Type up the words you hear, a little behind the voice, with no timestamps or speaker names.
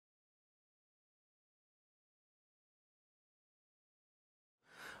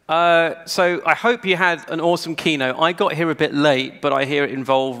So I hope you had an awesome keynote. I got here a bit late, but I hear it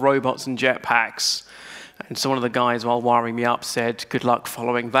involved robots and jetpacks. And so one of the guys, while wiring me up, said, good luck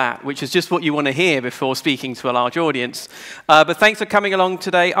following that, which is just what you want to hear before speaking to a large audience. But thanks for coming along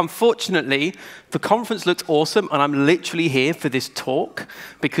today. Unfortunately, the conference looks awesome, and I'm literally here for this talk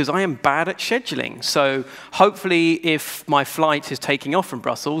because I am bad at scheduling. So hopefully, if my flight is taking off from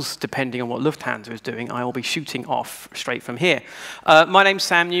Brussels, depending on what Lufthansa is doing, I will be shooting off straight from here. My name's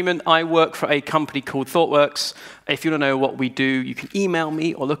Sam Newman. I work for a company called ThoughtWorks. If you want to know what we do, you can email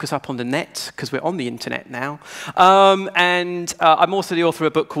me or look us up on the net, because we're on the internet now. I'm also the author of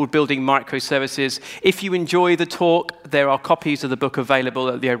a book called Building Microservices. If you enjoy the talk, there are copies of the book available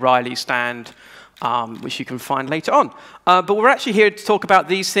at the O'Reilly stand, which you can find later on. But we're actually here to talk about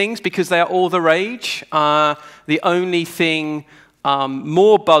these things because they are all the rage. The only thing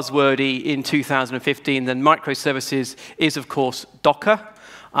more buzzwordy in 2015 than microservices is, of course, Docker.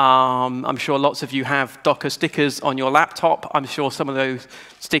 I'm sure lots of you have Docker stickers on your laptop. I'm sure some of those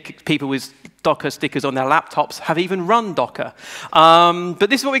people with Docker stickers on their laptops have even run Docker. But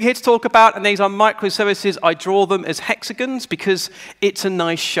this is what we're here to talk about, and these are microservices. I draw them as hexagons because it's a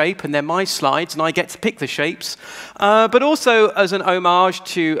nice shape, and they're my slides, and I get to pick the shapes. But also as an homage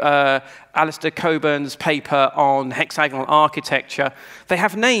to Alistair Coburn's paper on hexagonal architecture, they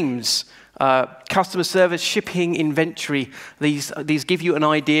have names. Customer service, shipping, inventory. These give you an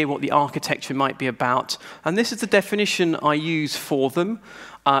idea what the architecture might be about. And this is the definition I use for them.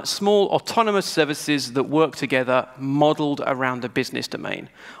 Small autonomous services that work together modeled around a business domain.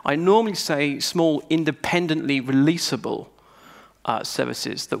 I normally say small independently releasable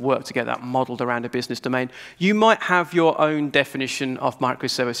services that work together modeled around a business domain. You might have your own definition of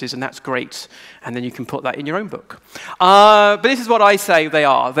microservices, and that's great, and then you can put that in your own book. But this is what I say they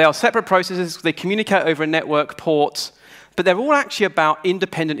are. They are separate processes. They communicate over a network port, but they're all actually about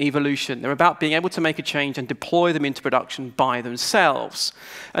independent evolution. They're about being able to make a change and deploy them into production by themselves.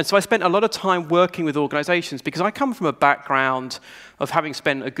 And so I spent a lot of time working with organizations because I come from a background of having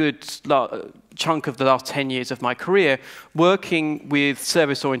spent a good chunk of the last 10 years of my career working with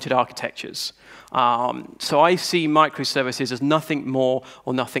service-oriented architectures. So I see microservices as nothing more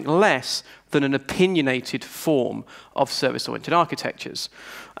or nothing less than an opinionated form of service-oriented architectures.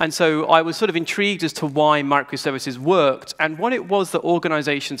 And so I was sort of intrigued as to why microservices worked and what it was that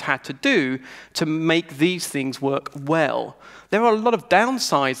organizations had to do to make these things work well. There are a lot of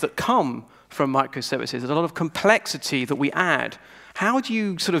downsides that come from microservices. There's a lot of complexity that we add. How do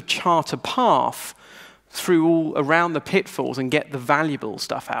you sort of chart a path through all around the pitfalls and get the valuable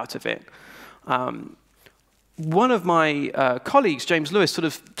stuff out of it? One of my colleagues, James Lewis, sort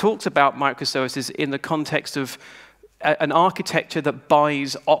of talks about microservices in the context of an architecture that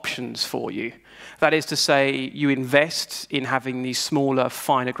buys options for you. That is to say, you invest in having these smaller,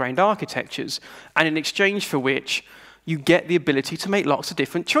 finer-grained architectures, and in exchange for which you get the ability to make lots of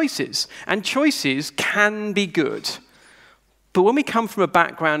different choices. And choices can be good. But when we come from a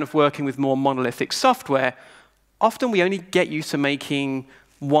background of working with more monolithic software, often we only get used to making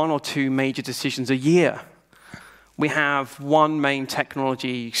one or two major decisions a year. We have one main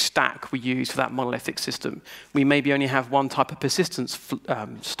technology stack we use for that monolithic system. We maybe only have one type of persistence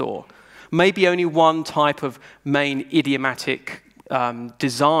store. Maybe only one type of main idiomatic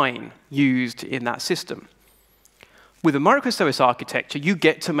design used in that system. With a microservice architecture, you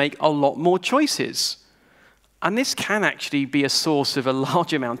get to make a lot more choices. And this can actually be a source of a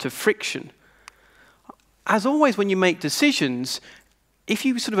large amount of friction. As always, when you make decisions, if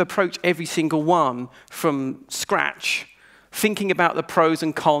you sort of approach every single one from scratch, thinking about the pros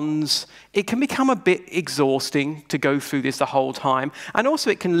and cons, it can become a bit exhausting to go through this the whole time. And also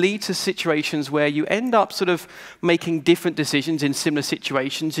it can lead to situations where you end up sort of making different decisions in similar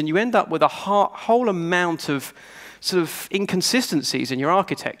situations, and you end up with a whole amount of sort of inconsistencies in your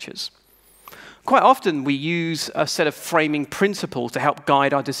architectures. Quite often we use a set of framing principles to help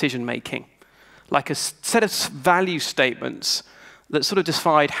guide our decision making, like a set of value statements that sort of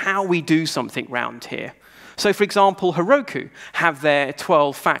decide how we do something round here. So for example, Heroku have their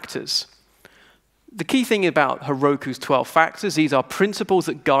 12 factors. The key thing about Heroku's 12 factors, these are principles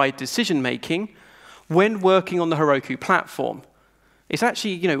that guide decision making when working on the Heroku platform. It's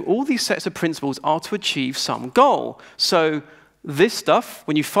actually, all these sets of principles are to achieve some goal. So this stuff,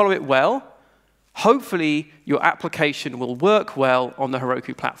 when you follow it well, hopefully your application will work well on the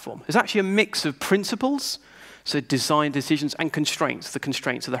Heroku platform. It's actually a mix of principles, so design decisions, and constraints, the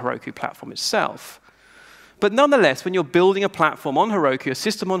constraints of the Heroku platform itself. But nonetheless, when you're building a platform on Heroku, a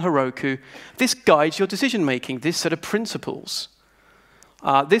system on Heroku, this guides your decision-making, this set of principles.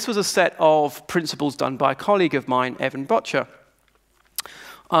 This was a set of principles done by a colleague of mine, Evan Botcher.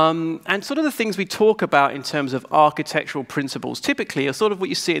 And sort of the things we talk about in terms of architectural principles typically are sort of what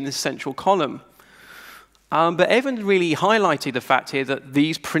you see in this central column. But Evan really highlighted the fact here that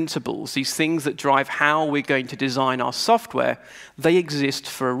these principles, these things that drive how we're going to design our software, they exist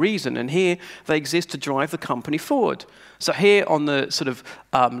for a reason. And here, they exist to drive the company forward. So here on the sort of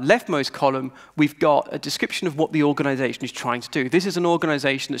leftmost column, we've got a description of what the organization is trying to do. This is an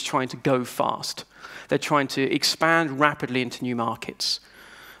organization that's trying to go fast. They're trying to expand rapidly into new markets.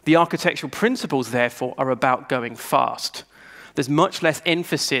 The architectural principles, therefore, are about going fast. There's much less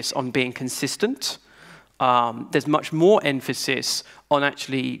emphasis on being consistent. There's much more emphasis on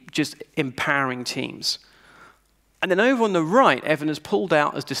actually just empowering teams. And then over on the right, Evan has pulled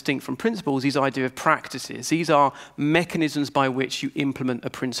out as distinct from principles these idea of practices. These are mechanisms by which you implement a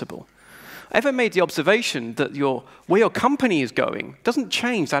principle. Evan made the observation that where your company is going doesn't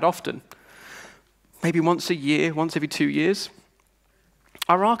change that often. Maybe once a year, once every 2 years.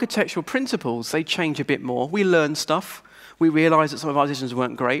 Our architectural principles, they change a bit more. We learn stuff. We realize that some of our decisions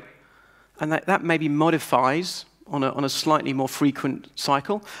weren't great. And that maybe modifies on a slightly more frequent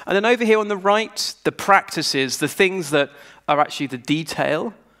cycle. And then over here on the right, the practices, the things that are actually the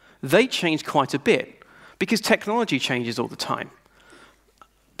detail, they change quite a bit because technology changes all the time.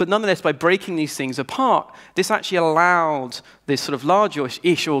 But nonetheless, by breaking these things apart, this actually allowed this sort of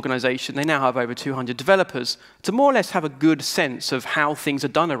large-ish organization, they now have over 200 developers, to more or less have a good sense of how things are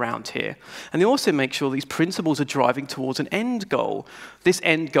done around here. And they also make sure these principles are driving towards an end goal. This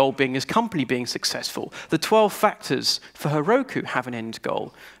end goal being this company being successful. The 12 factors for Heroku have an end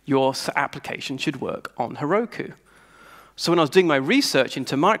goal. Your application should work on Heroku. So when I was doing my research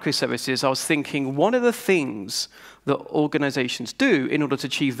into microservices, I was thinking, what are the things that organizations do in order to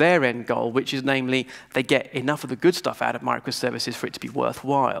achieve their end goal, which is namely, they get enough of the good stuff out of microservices for it to be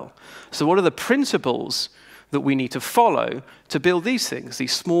worthwhile. So what are the principles that we need to follow to build these things,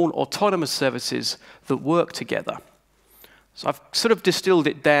 these small autonomous services that work together? So I've sort of distilled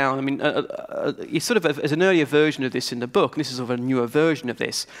it down. I mean, it's sort of as an earlier version of this in the book, and this is sort of a newer version of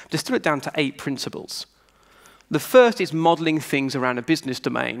this, distilled it down to 8 principles. The first is modeling things around a business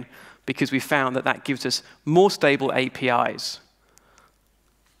domain, because we found that that gives us more stable APIs.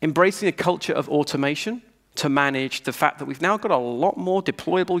 Embracing a culture of automation to manage the fact that we've now got a lot more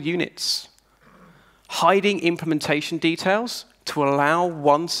deployable units. Hiding implementation details to allow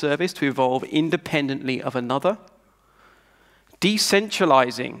one service to evolve independently of another.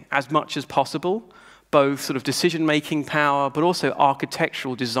 Decentralizing as much as possible, both sort of decision-making power, but also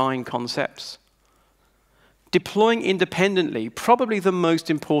architectural design concepts. Deploying independently, probably the most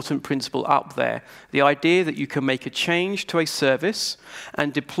important principle up there, the idea that you can make a change to a service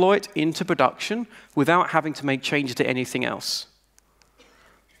and deploy it into production without having to make changes to anything else.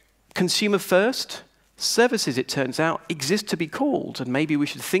 Consumer first, services, it turns out, exist to be called, and maybe we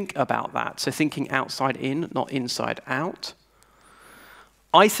should think about that. So thinking outside in, not inside out.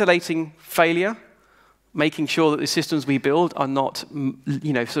 Isolating failure, making sure that the systems we build are not,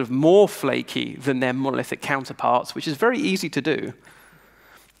 sort of more flaky than their monolithic counterparts, which is very easy to do.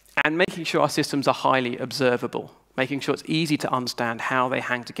 And making sure our systems are highly observable, making sure it's easy to understand how they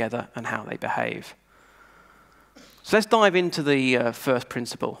hang together and how they behave. So let's dive into the first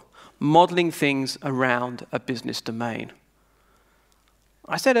principle, modeling things around a business domain.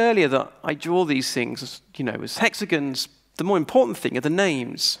 I said earlier that I draw these things, as hexagons. The more important thing are the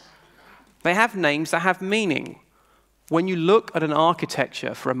names. They have names that have meaning. When you look at an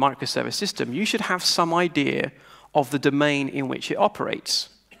architecture for a microservice system, you should have some idea of the domain in which it operates.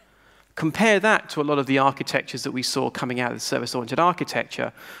 Compare that to a lot of the architectures that we saw coming out of the service-oriented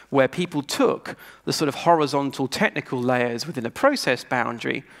architecture, where people took the sort of horizontal technical layers within a process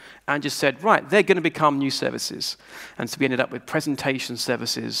boundary and just said, right, they're going to become new services. And so we ended up with presentation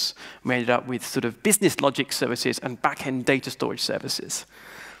services, we ended up with sort of business logic services and back-end data storage services.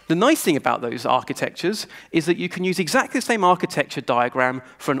 The nice thing about those architectures is that you can use exactly the same architecture diagram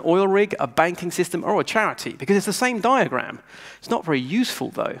for an oil rig, a banking system, or a charity, because it's the same diagram. It's not very useful,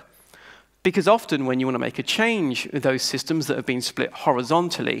 though, because often when you want to make a change with those systems that have been split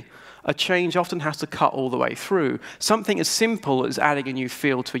horizontally, a change often has to cut all the way through. Something as simple as adding a new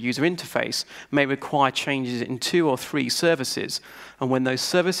field to a user interface may require changes in 2 or 3 services. And when those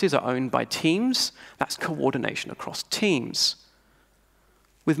services are owned by teams, that's coordination across teams.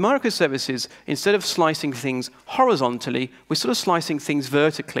 With microservices, instead of slicing things horizontally, we're sort of slicing things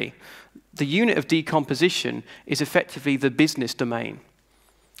vertically. The unit of decomposition is effectively the business domain.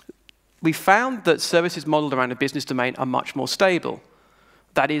 We found that services modeled around a business domain are much more stable.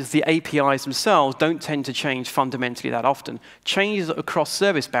 That is, the APIs themselves don't tend to change fundamentally that often. Changes across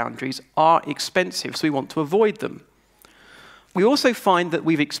service boundaries are expensive, so we want to avoid them. We also find that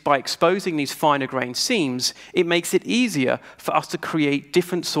by exposing these finer-grained seams, it makes it easier for us to create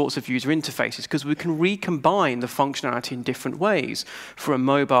different sorts of user interfaces because we can recombine the functionality in different ways for a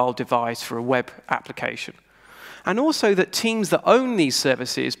mobile device, for a web application. And also that teams that own these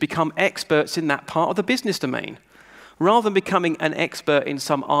services become experts in that part of the business domain. Rather than becoming an expert in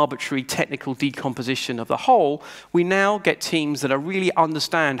some arbitrary technical decomposition of the whole, we now get teams that really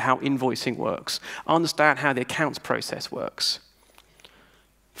understand how invoicing works, understand how the accounts process works.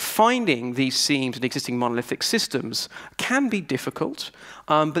 Finding these seams in existing monolithic systems can be difficult,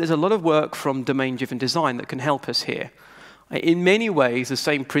 but there's a lot of work from domain-driven design that can help us here. In many ways, the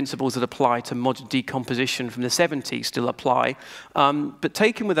same principles that apply to modular decomposition from the 70s still apply, but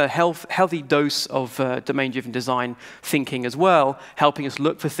taken with a healthy dose of domain-driven design thinking as well, helping us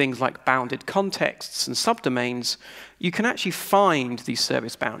look for things like bounded contexts and subdomains, you can actually find these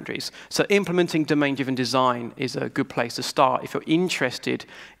service boundaries. So implementing domain-driven design is a good place to start if you're interested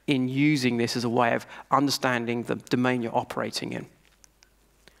in using this as a way of understanding the domain you're operating in.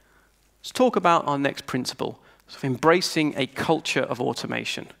 Let's talk about our next principle. So embracing a culture of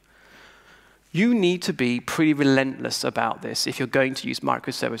automation. You need to be pretty relentless about this if you're going to use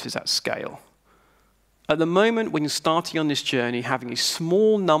microservices at scale. At the moment, when you're starting on this journey, having a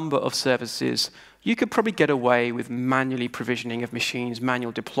small number of services, you could probably get away with manually provisioning of machines,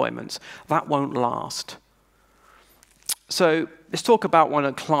 manual deployments. That won't last. So let's talk about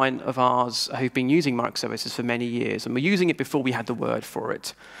a client of ours who've been using microservices for many years, and we're using it before we had the word for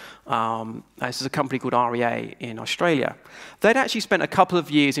it. This is a company called REA in Australia. They'd actually spent a couple of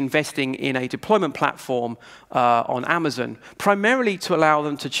years investing in a deployment platform on Amazon, primarily to allow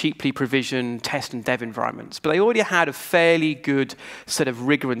them to cheaply provision test and dev environments. But they already had a fairly good set of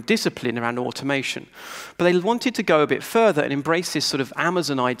rigor and discipline around automation. But they wanted to go a bit further and embrace this sort of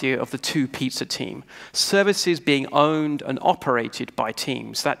Amazon idea of the two-pizza team, services being owned and operated by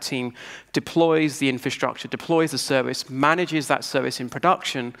teams. That team deploys the infrastructure, deploys the service, manages that service in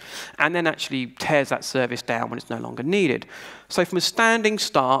production, and then actually tears that service down when it's no longer needed. So from a standing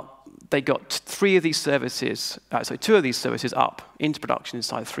start, they got two of these services up into production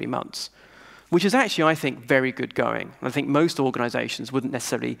inside 3 months, which is actually, I think, very good going. I think most organizations wouldn't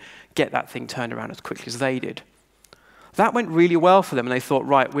necessarily get that thing turned around as quickly as they did. That went really well for them, and they thought,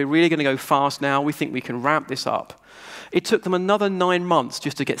 right, we're really going to go fast now. We think we can ramp this up. It took them another 9 months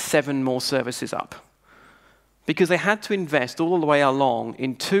just to get 7 more services up, because they had to invest all the way along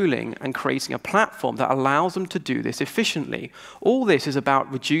in tooling and creating a platform that allows them to do this efficiently. All this is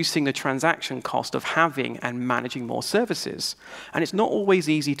about reducing the transaction cost of having and managing more services. And it's not always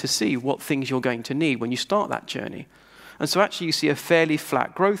easy to see what things you're going to need when you start that journey. And so actually you see a fairly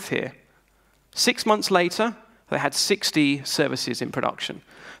flat growth here. 6 months later, they had 60 services in production.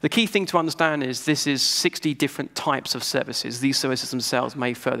 The key thing to understand is this is 60 different types of services. These services themselves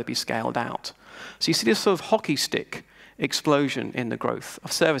may further be scaled out. So you see this sort of hockey stick explosion in the growth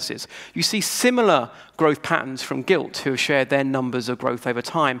of services. You see similar growth patterns from Gilt, who have shared their numbers of growth over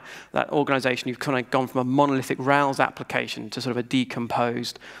time. That organization, you've kind of gone from a monolithic Rails application to sort of a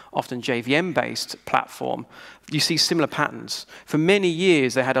decomposed, often JVM-based platform. You see similar patterns. For many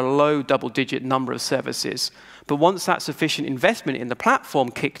years, they had a low double-digit number of services. But once that sufficient investment in the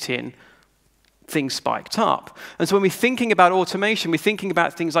platform kicked in, things spiked up. And so when we're thinking about automation, we're thinking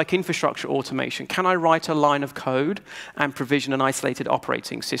about things like infrastructure automation. Can I write a line of code and provision an isolated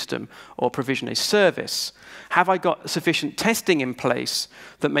operating system or provision a service? Have I got sufficient testing in place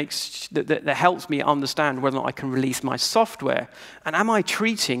that helps me understand whether or not I can release my software? And am I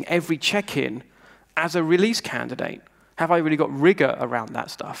treating every check-in as a release candidate? Have I really got rigor around that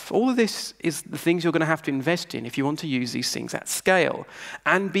stuff? All of this is the things you're going to have to invest in if you want to use these things at scale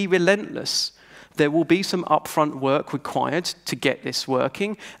and be relentless. There will be some upfront work required to get this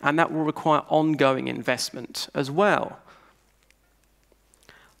working, and that will require ongoing investment as well.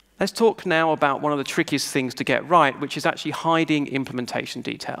 Let's talk now about one of the trickiest things to get right, which is actually hiding implementation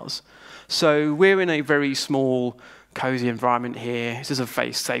details. So we're in a very small, cozy environment here. This is a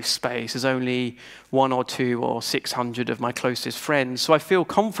very safe space. There's only 1 or 2 or 600 of my closest friends, so I feel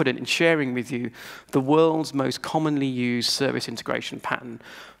confident in sharing with you the world's most commonly used service integration pattern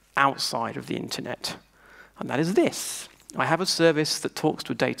outside of the internet. And that is this. I have a service that talks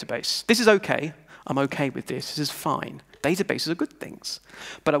to a database. This is okay. I'm okay with this. This is fine. Databases are good things.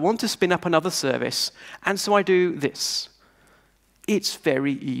 But I want to spin up another service, and so I do this. It's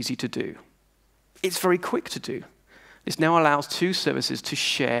very easy to do. It's very quick to do. This now allows 2 services to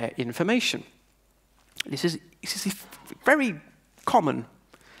share information. This is very common.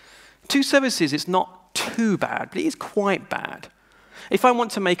 2 services is not too bad, but it is quite bad. If I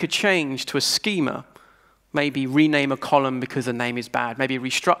want to make a change to a schema, maybe rename a column because the name is bad, maybe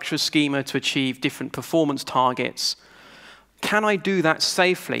restructure a schema to achieve different performance targets. Can I do that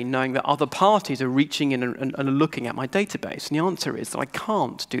safely, knowing that other parties are reaching in and looking at my database? And the answer is that I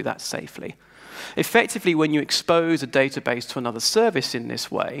can't do that safely. Effectively, when you expose a database to another service in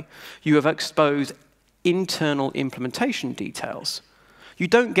this way, you have exposed internal implementation details. You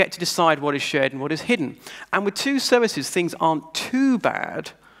don't get to decide what is shared and what is hidden. And with two services, things aren't too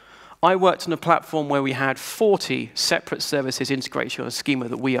bad. I worked on a platform where we had 40 separate services integrated on a schema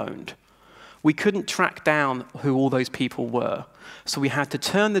that we owned. We couldn't track down who all those people were. So we had to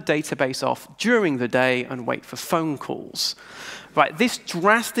turn the database off during the day and wait for phone calls. Right, this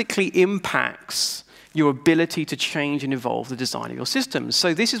drastically impacts your ability to change and evolve the design of your systems.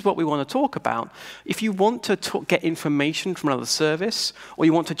 So this is what we want to talk about. If you want to get information from another service, or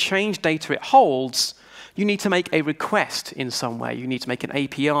you want to change data it holds, you need to make a request in some way. You need to make an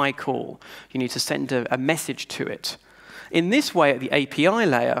API call. You need to send a message to it. In this way, at the API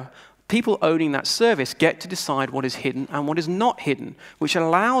layer, people owning that service get to decide what is hidden and what is not hidden, which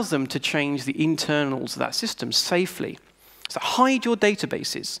allows them to change the internals of that system safely. So hide your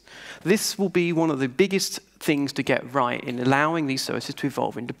databases. This will be one of the biggest things to get right in allowing these services to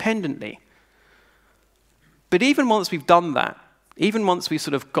evolve independently. But even once we've done that, even once we've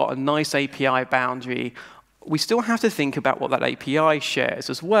sort of got a nice API boundary, we still have to think about what that API shares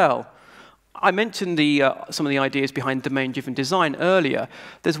as well. I mentioned some of the ideas behind domain-driven design earlier.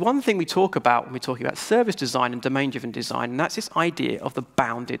 There's one thing we talk about when we're talking about service design and domain-driven design, and that's this idea of the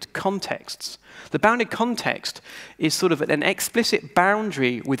bounded contexts. The bounded context is sort of an explicit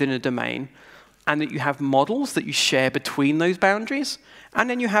boundary within a domain, and that you have models that you share between those boundaries, and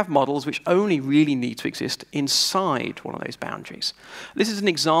then you have models which only really need to exist inside one of those boundaries. This is an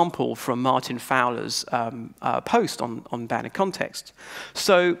example from Martin Fowler's post on bounded context.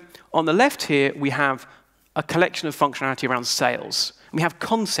 So on the left here, we have a collection of functionality around sales. We have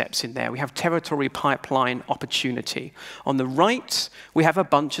concepts in there. We have territory, pipeline, opportunity. On the right, we have a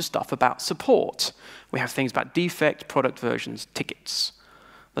bunch of stuff about support. We have things about defect, product versions, tickets.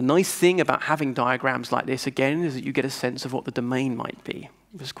 The nice thing about having diagrams like this, again, is that you get a sense of what the domain might be.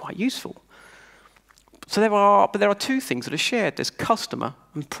 It was quite useful. So there are two things that are shared. There's customer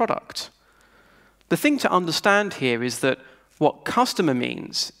and product. The thing to understand here is that what customer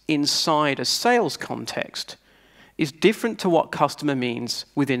means inside a sales context is different to what customer means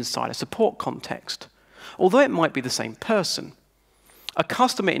inside a support context, although it might be the same person. A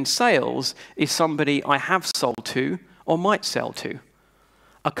customer in sales is somebody I have sold to or might sell to.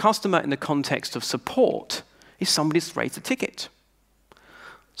 A customer in the context of support is somebody that's raised a ticket.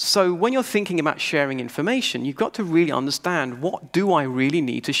 So when you're thinking about sharing information, you've got to really understand, what do I really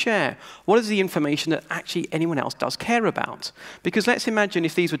need to share? What is the information that actually anyone else does care about? Because let's imagine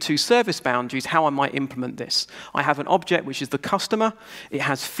if these were two service boundaries, how I might implement this. I have an object, which is the customer. It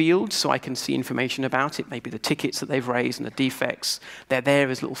has fields, so I can see information about it, maybe the tickets that they've raised and the defects. They're there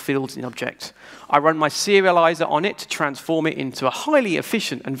as little fields in the object. I run my serializer on it to transform it into a highly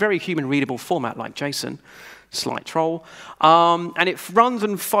efficient and very human-readable format like JSON. Slight troll. And it runs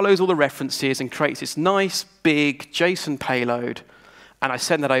and follows all the references and creates this nice, big JSON payload, and I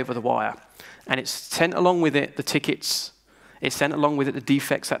send that over the wire. And it's sent along with it the tickets, it's sent along with it the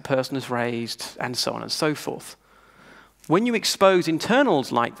defects that person has raised, and so on and so forth. When you expose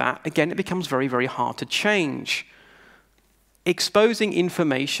internals like that, again, it becomes very, very hard to change. Exposing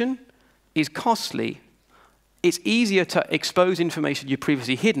information is costly. It's easier to expose information you've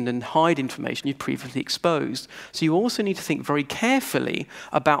previously hidden than hide information you've previously exposed. So you also need to think very carefully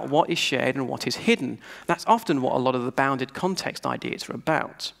about what is shared and what is hidden. That's often what a lot of the bounded context ideas are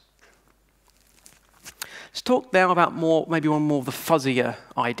about. Let's talk now about maybe one more of the fuzzier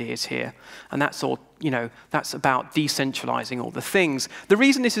ideas here, and that's that's about decentralizing all the things. The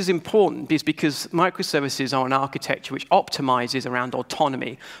reason this is important is because microservices are an architecture which optimizes around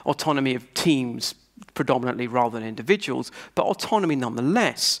autonomy of teams, predominantly rather than individuals, but autonomy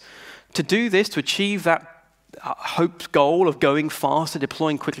nonetheless. To do this, to achieve that hoped goal of going faster,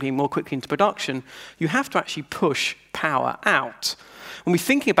 deploying quickly, more quickly into production, you have to actually push power out. When we're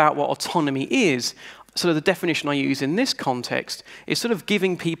thinking about what autonomy is, sort of the definition I use in this context is sort of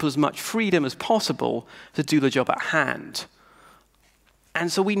giving people as much freedom as possible to do the job at hand. And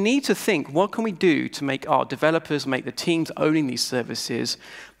so we need to think, what can we do to make our developers, make the teams owning these services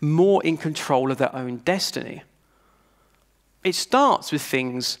more in control of their own destiny? It starts with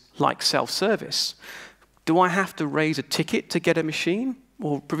things like self-service. Do I have to raise a ticket to get a machine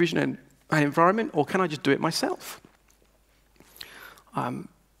or provision an environment, or can I just do it myself?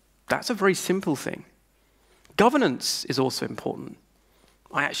 That's a very simple thing. Governance is also important.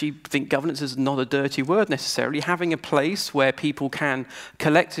 I actually think governance is not a dirty word necessarily. Having a place where people can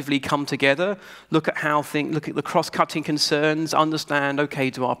collectively come together, look at the cross-cutting concerns, understand, okay,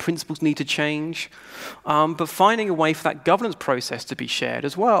 do our principles need to change? But finding a way for that governance process to be shared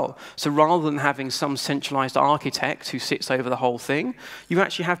as well. So rather than having some centralized architect who sits over the whole thing, you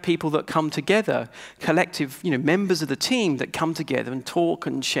actually have people that come together, collective, members of the team that come together and talk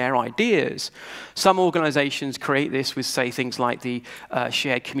and share ideas. Some organizations create this with, say, things like the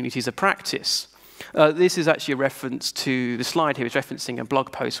shared communities of practice. This is actually a reference to, the slide here is referencing a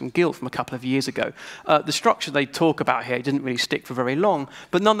blog post from Guild from a couple of years ago. The structure they talk about here didn't really stick for very long,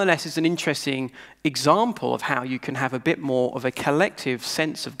 but nonetheless it's an interesting example of how you can have a bit more of a collective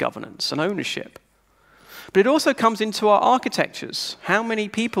sense of governance and ownership. But it also comes into our architectures. How many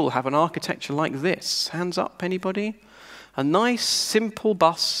people have an architecture like this? Hands up, anybody? A nice, simple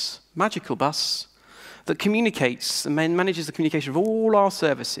bus, magical bus, that communicates and manages the communication of all our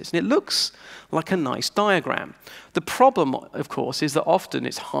services. And it looks like a nice diagram. The problem, of course, is that often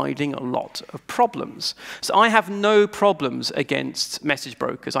it's hiding a lot of problems. So I have no problems against message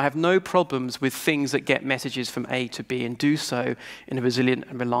brokers. I have no problems with things that get messages from A to B and do so in a resilient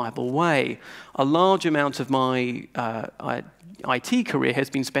and reliable way. A large amount of my IT career has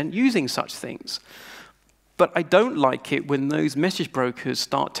been spent using such things. But I don't like it when those message brokers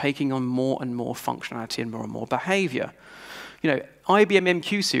start taking on more and more functionality and more behavior. IBM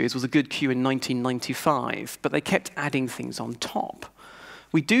MQ series was a good queue in 1995, but they kept adding things on top.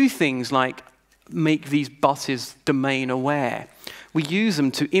 We do things like make these buses domain aware. We use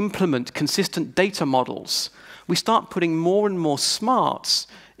them to implement consistent data models. We start putting more and more smarts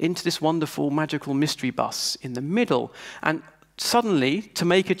into this wonderful magical mystery bus in the middle. And suddenly, to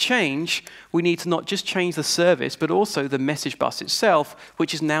make a change, we need to not just change the service, but also the message bus itself,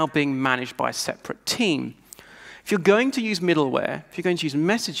 which is now being managed by a separate team. If you're going to use middleware, if you're going to use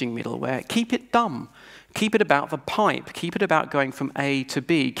messaging middleware, keep it dumb. Keep it about the pipe. Keep it about going from A to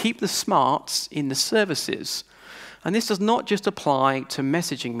B. Keep the smarts in the services. And this does not just apply to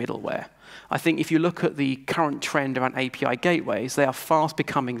messaging middleware. I think if you look at the current trend around API gateways, they are fast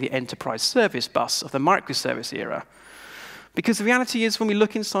becoming the enterprise service bus of the microservice era. Because the reality is, when we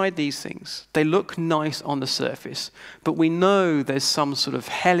look inside these things, they look nice on the surface, but we know there's some sort of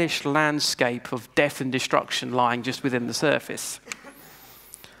hellish landscape of death and destruction lying just within the surface.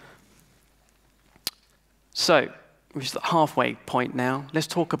 So, we're just at the halfway point now. Let's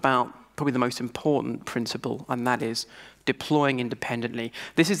talk about probably the most important principle, and that is deploying independently.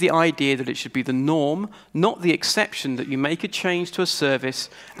 This is the idea that it should be the norm, not the exception, that you make a change to a service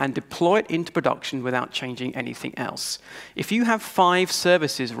and deploy it into production without changing anything else. If you have 5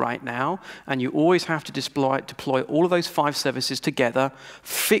 services right now, and you always have to deploy all of those 5 services together,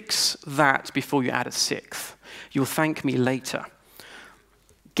 fix that before you add a 6th. You'll thank me later.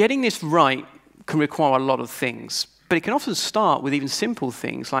 Getting this right can require a lot of things. But it can often start with even simple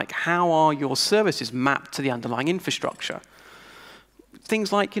things like how are your services mapped to the underlying infrastructure?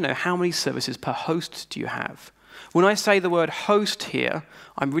 Things like, how many services per host do you have? When I say the word host here,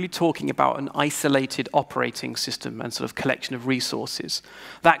 I'm really talking about an isolated operating system and sort of collection of resources.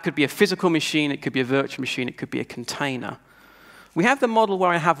 That could be a physical machine, it could be a virtual machine, it could be a container. We have the model where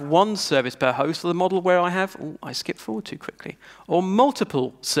I have 1 service per host, or the model where I have, I skipped forward too quickly, or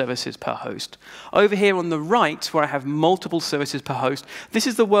multiple services per host. Over here on the right, where I have multiple services per host, this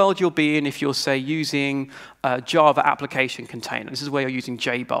is the world you'll be in if you're, say, using a Java application container. This is where you're using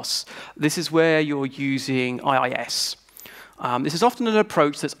JBoss. This is where you're using IIS. This is often an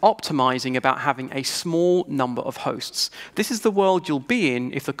approach that's optimizing about having a small number of hosts. This is the world you'll be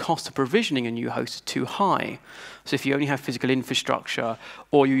in if the cost of provisioning a new host is too high. So if you only have physical infrastructure,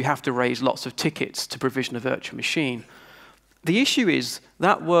 or you have to raise lots of tickets to provision a virtual machine. The issue is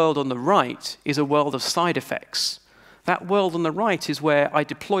that world on the right is a world of side effects. That world on the right is where I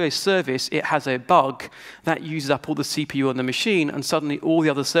deploy a service, it has a bug, that uses up all the CPU on the machine, and suddenly all the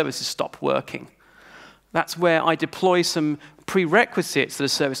other services stop working. That's where I deploy some prerequisites that a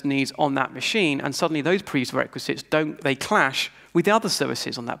service needs on that machine, and suddenly those prerequisites they clash with the other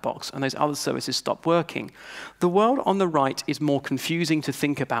services on that box, and those other services stop working. The world on the right is more confusing to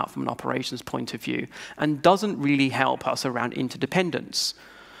think about from an operations point of view, and doesn't really help us around interdependence.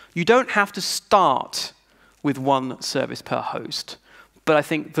 You don't have to start with 1 service per host. But I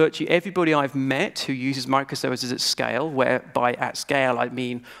think virtually everybody I've met who uses microservices at scale, whereby at scale I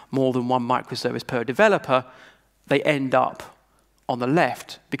mean more than 1 microservice per developer, they end up on the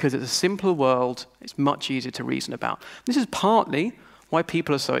left because it's a simpler world, it's much easier to reason about. This is partly why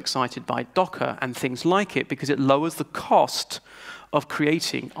people are so excited by Docker and things like it, because it lowers the cost of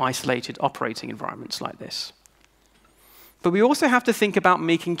creating isolated operating environments like this. But we also have to think about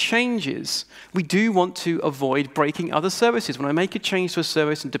making changes. We do want to avoid breaking other services. When I make a change to a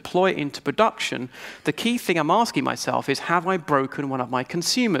service and deploy it into production, the key thing I'm asking myself is, have I broken one of my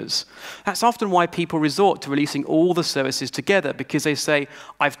consumers? That's often why people resort to releasing all the services together, because they say,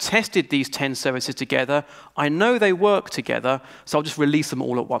 I've tested these 10 services together, I know they work together, so I'll just release them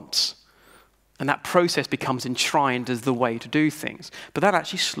all at once. And that process becomes enshrined as the way to do things. But that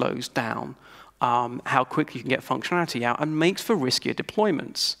actually slows down how quickly you can get functionality out and makes for riskier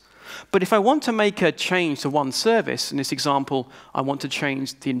deployments. But if I want to make a change to one service, in this example, I want to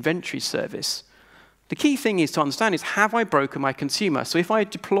change the inventory service, the key thing is to understand is, have I broken my consumer? So if I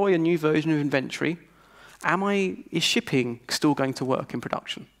deploy a new version of inventory, is shipping still going to work in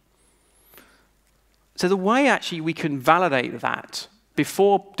production? So the way actually we can validate that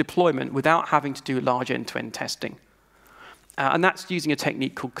before deployment without having to do large end-to-end testing. And that's using a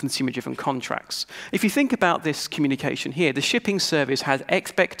technique called consumer-driven contracts. If you think about this communication here, the shipping service has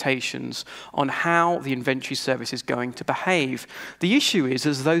expectations on how the inventory service is going to behave. The issue is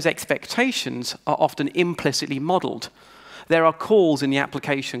those expectations are often implicitly modeled. There are calls in the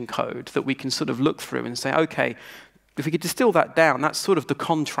application code that we can sort of look through and say, OK, if we could distill that down, that's sort of the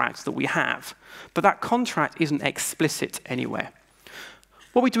contract that we have. But that contract isn't explicit anywhere.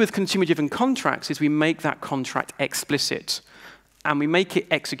 What we do with consumer-driven contracts is we make that contract explicit, and we make it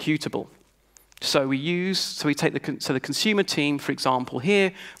executable. So we take the consumer team, for example,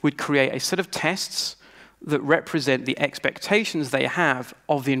 here would create a set of tests that represent the expectations they have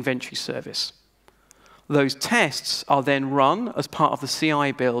of the inventory service. Those tests are then run as part of the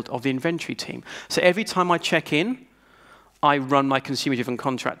CI build of the inventory team. So every time I check in, I run my consumer-driven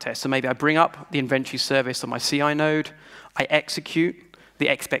contract test. So maybe I bring up the inventory service on my CI node, I execute the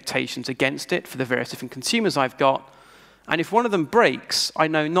expectations against it for the various different consumers I've got. And if one of them breaks, I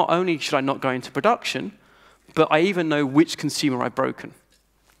know not only should I not go into production, but I even know which consumer I've broken.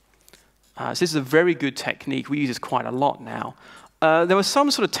 So this is a very good technique. We use this quite a lot now. There are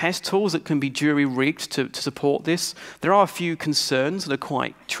some sort of test tools that can be jury-rigged to support this. There are a few concerns that are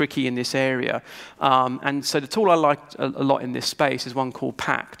quite tricky in this area. And so the tool I like a lot in this space is one called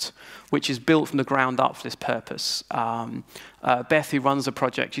Pact, which is built from the ground up for this purpose. Beth, who runs the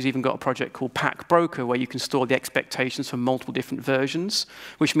project, she's even got a project called Pack Broker, where you can store the expectations for multiple different versions,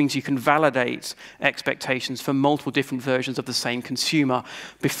 which means you can validate expectations for multiple different versions of the same consumer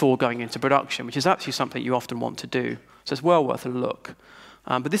before going into production, which is actually something you often want to do. So it's well worth a look.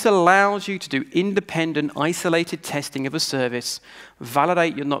 But this allows you to do independent, isolated testing of a service,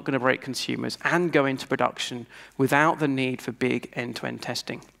 validate you're not going to break consumers, and go into production without the need for big end-to-end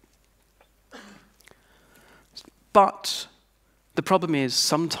testing. But the problem is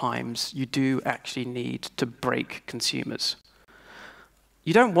sometimes you do actually need to break consumers.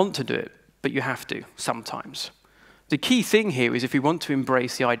 You don't want to do it, but you have to sometimes. The key thing here is if we want to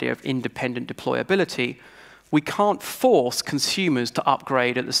embrace the idea of independent deployability, we can't force consumers to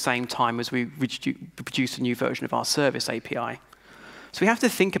upgrade at the same time as we produce a new version of our service API. So we have to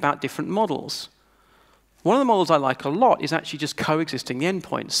think about different models. One of the models I like a lot is actually just coexisting the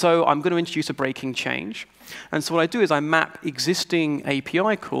endpoints. So I'm going to introduce a breaking change. And so what I do is I map existing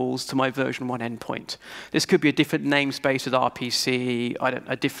API calls to my version 1 endpoint. This could be a different namespace with RPC,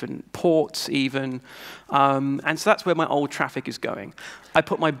 a different port even. And so that's where my old traffic is going. I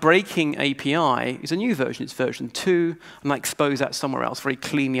put my breaking API is a new version. It's version 2. And I expose that somewhere else, very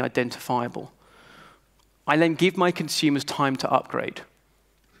cleanly identifiable. I then give my consumers time to upgrade.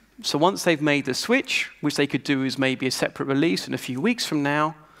 So once they've made the switch, which they could do as maybe a separate release in a few weeks from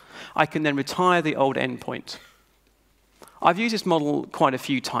now, I can then retire the old endpoint. I've used this model quite a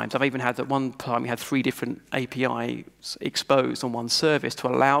few times. I've even had at one time we had 3 different APIs exposed on one service to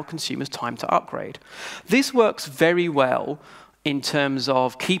allow consumers time to upgrade. This works very well in terms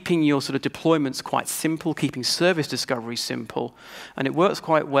of keeping your sort of deployments quite simple, keeping service discovery simple. And it works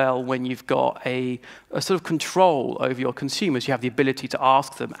quite well when you've got a sort of control over your consumers. You have the ability to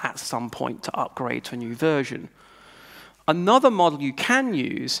ask them at some point to upgrade to a new version. Another model you can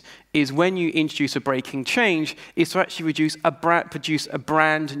use is when you introduce a breaking change is to actually produce a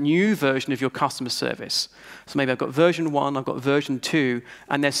brand new version of your customer service. So maybe I've got version 1, I've got version 2,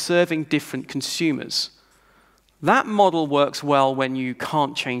 and they're serving different consumers. That model works well when you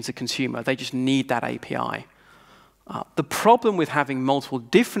can't change the consumer. They just need that API. The problem with having multiple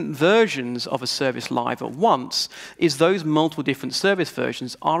different versions of a service live at once is those multiple different service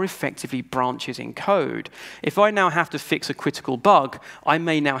versions are effectively branches in code. If I now have to fix a critical bug, I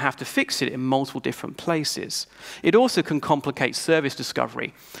may now have to fix it in multiple different places. It also can complicate service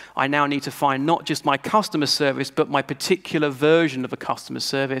discovery. I now need to find not just my customer service, but my particular version of a customer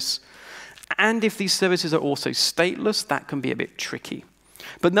service. And if these services are also stateless, that can be a bit tricky.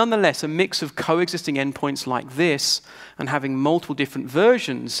 But nonetheless, a mix of coexisting endpoints like this and having multiple different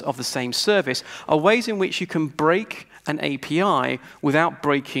versions of the same service are ways in which you can break an API without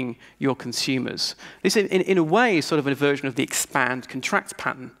breaking your consumers. This, in a way, is sort of a version of the expand contract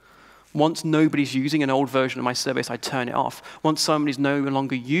pattern. Once nobody's using an old version of my service, I turn it off. Once somebody's no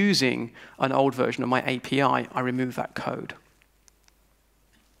longer using an old version of my API, I remove that code.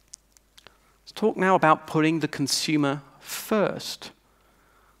 Let's talk now about putting the consumer first.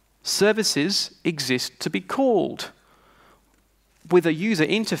 Services exist to be called. With a user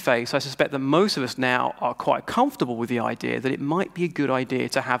interface, I suspect that most of us now are quite comfortable with the idea that it might be a good idea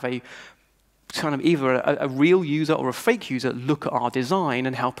to have a kind of either a real user or a fake user look at our design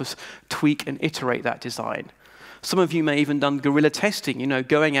and help us tweak and iterate that design. Some of you may even done guerrilla testing,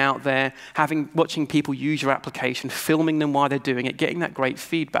 going out there, watching people use your application, filming them while they're doing it, getting that great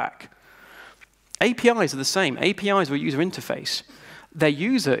feedback. APIs are the same. APIs are a user interface. Their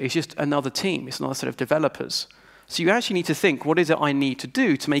user is just another team. It's another set of developers. So you actually need to think, what is it I need to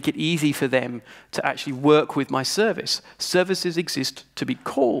do to make it easy for them to actually work with my service? Services exist to be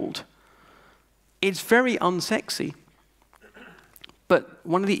called. It's very unsexy. But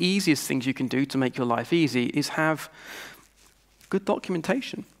one of the easiest things you can do to make your life easy is have good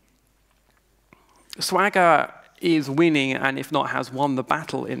documentation. Swagger is winning, and if not, has won the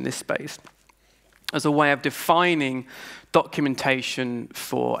battle in this space as a way of defining documentation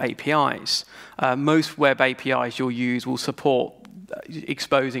for APIs. Most web APIs you'll use will support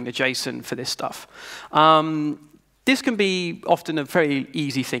exposing the JSON for this stuff. This can be often a very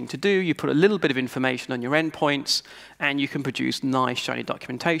easy thing to do. You put a little bit of information on your endpoints, and you can produce nice, shiny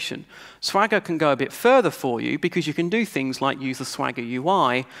documentation. Swagger can go a bit further for you because you can do things like use the Swagger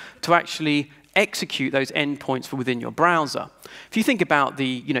UI to actually execute those endpoints from within your browser. If you think about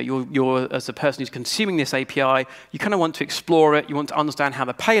you're as a person who's consuming this API, you kind of want to explore it, you want to understand how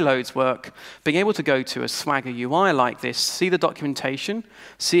the payloads work. Being able to go to a Swagger UI like this, see the documentation,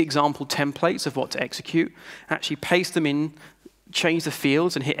 see example templates of what to execute, actually paste them in, change the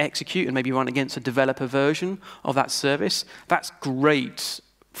fields and hit execute and maybe run against a developer version of that service, that's great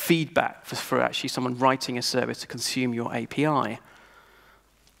feedback for actually someone writing a service to consume your API.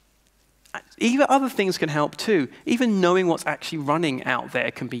 Even other things can help too. Even knowing what's actually running out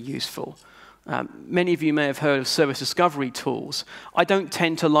there can be useful. Many of you may have heard of service discovery tools. I don't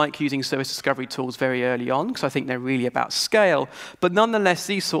tend to like using service discovery tools very early on because I think they're really about scale. But nonetheless,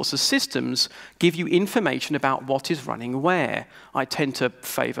 these sorts of systems give you information about what is running where. I tend to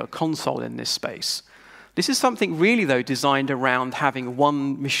favor console in this space. This is something really, though, designed around having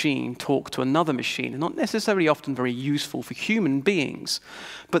one machine talk to another machine, and not necessarily often very useful for human beings.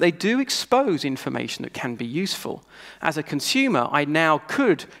 But they do expose information that can be useful. As a consumer, I now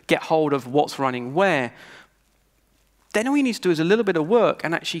could get hold of what's running where. Then all you need to do is a little bit of work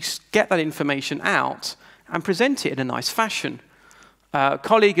and actually get that information out and present it in a nice fashion. A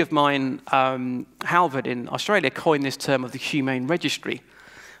colleague of mine, Halvard in Australia, coined this term of the humane registry.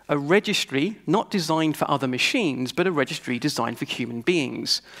 A registry not designed for other machines, but a registry designed for human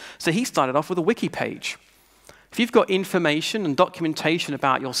beings. So he started off with a wiki page. If you've got information and documentation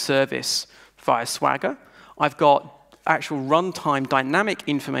about your service via Swagger, I've got actual runtime dynamic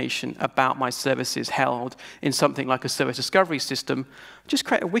information about my services held in something like a service discovery system, just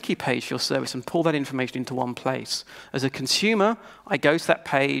create a wiki page for your service and pull that information into one place. As a consumer, I go to that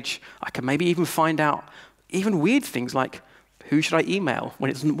page. I can maybe even find out even weird things like, who should I email when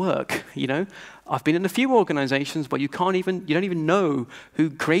it doesn't work? I've been in a few organizations where you don't even know who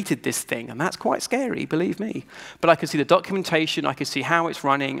created this thing, and that's quite scary, believe me. But I can see the documentation, I can see how it's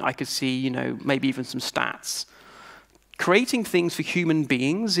running, I can see, maybe even some stats. Creating things for human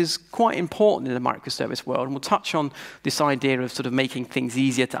beings is quite important in the microservice world, and we'll touch on this idea of sort of making things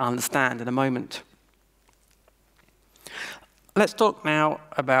easier to understand in a moment. Let's talk now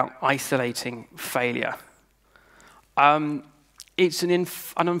about isolating failure. It's an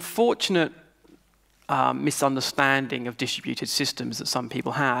unfortunate misunderstanding of distributed systems that some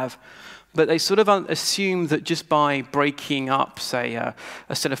people have, but they sort of assume that just by breaking up, say, a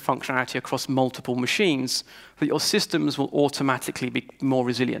set of functionality across multiple machines, that your systems will automatically be more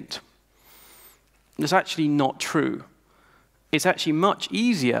resilient. That's actually not true. It's actually much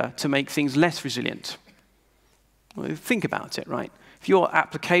easier to make things less resilient. Well, think about it, right? If your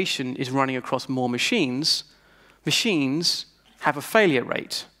application is running across more machines have a failure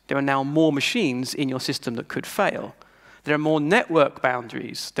rate. There are now more machines in your system that could fail. There are more network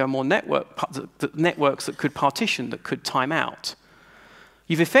boundaries. There are more networks that could partition, that could time out.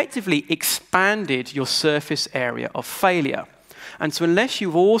 You've effectively expanded your surface area of failure. And so unless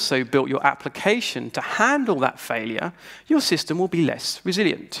you've also built your application to handle that failure, your system will be less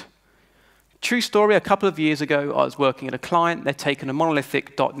resilient. True story, a couple of years ago, I was working at a client. They'd taken a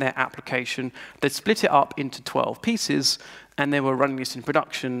monolithic .NET application, they'd split it up into 12 pieces, and they were running this in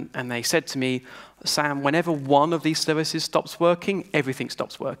production, and they said to me, Sam, whenever one of these services stops working, everything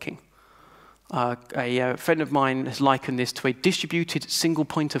stops working. A friend of mine has likened this to a distributed single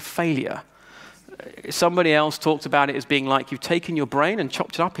point of failure. Somebody else talked about it as being like you've taken your brain and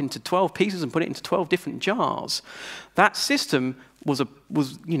chopped it up into 12 pieces and put it into 12 different jars. That system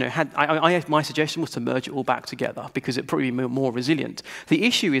my suggestion was to merge it all back together because it'd probably be more resilient. The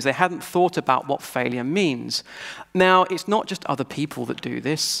issue is they hadn't thought about what failure means. Now, it's not just other people that do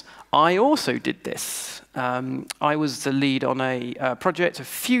this. I also did this. I was the lead on a project a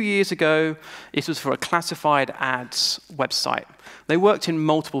few years ago. This was for a classified ads website. They worked in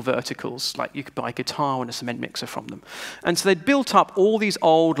multiple verticals, like you could buy a guitar and a cement mixer from them. And so they'd built up all these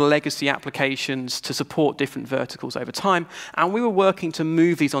old legacy applications to support different verticals over time, and we were working to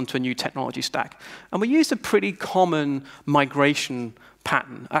move these onto a new technology stack. And we used a pretty common migration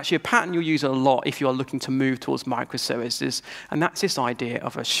pattern, actually a pattern you'll use a lot if you are looking to move towards microservices, and that's this idea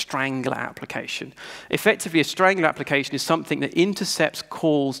of a strangler application. Effectively, a strangler application is something that intercepts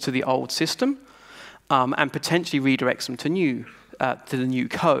calls to the old system and potentially redirects them to the new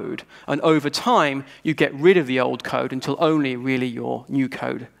code. And over time, you get rid of the old code until only really your new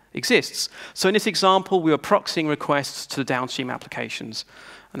code exists. So in this example, we were proxying requests to the downstream applications,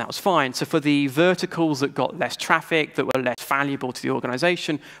 and that was fine. So for the verticals that got less traffic, that were less valuable to the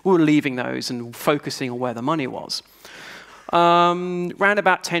organization, we were leaving those and focusing on where the money was. Around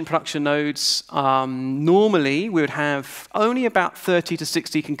about 10 production nodes. Normally, we would have only about 30 to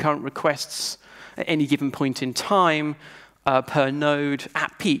 60 concurrent requests at any given point in time per node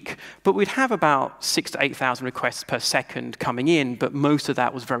at peak, but we'd have about 6,000 to 8,000 requests per second coming in, but most of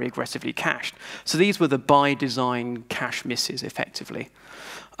that was very aggressively cached. So these were the by design cache misses, effectively.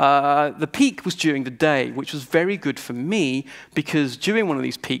 The peak was during the day, which was very good for me because during one of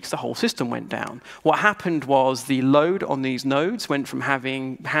these peaks, the whole system went down. What happened was the load on these nodes went from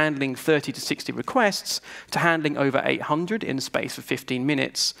handling 30 to 60 requests to handling over 800 in the space of 15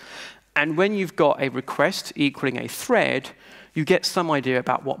 minutes. And when you've got a request equaling a thread, you get some idea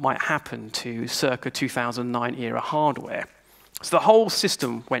about what might happen to circa 2009 era hardware. So the whole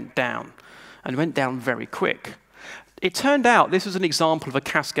system went down, and went down very quick. It turned out this was an example of a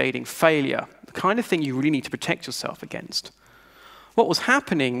cascading failure, the kind of thing you really need to protect yourself against. What was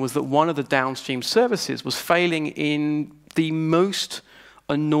happening was that one of the downstream services was failing in the most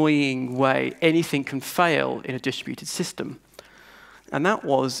annoying way anything can fail in a distributed system. And that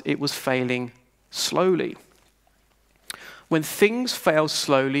was, it was failing slowly. When things fail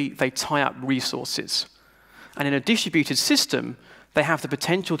slowly, they tie up resources. And in a distributed system, they have the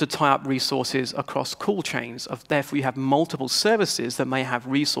potential to tie up resources across call chains. Therefore, you have multiple services that may have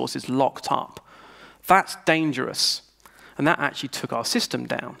resources locked up. That's dangerous. And that actually took our system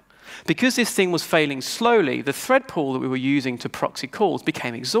down. Because this thing was failing slowly, the thread pool that we were using to proxy calls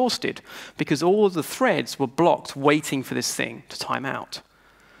became exhausted because all of the threads were blocked waiting for this thing to time out.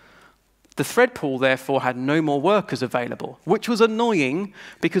 The thread pool, therefore, had no more workers available, which was annoying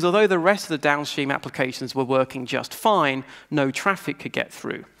because although the rest of the downstream applications were working just fine, no traffic could get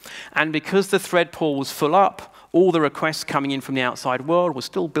through. And because the thread pool was full up, all the requests coming in from the outside world were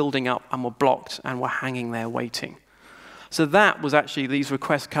still building up and were blocked and were hanging there waiting. So that was actually, these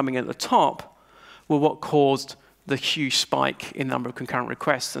requests coming at the top were what caused the huge spike in the number of concurrent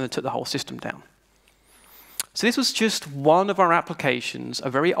requests, and it took the whole system down. So this was just one of our applications, a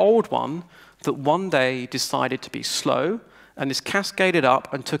very old one, that one day decided to be slow, and this cascaded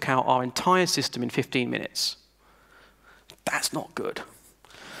up and took out our entire system in 15 minutes. That's not good.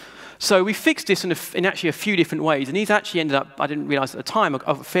 So we fixed this in actually a few different ways, and these actually ended up, I didn't realize at the time,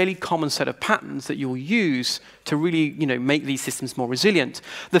 a fairly common set of patterns that you'll use to really make these systems more resilient.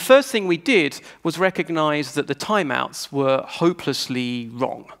 The first thing we did was recognize that the timeouts were hopelessly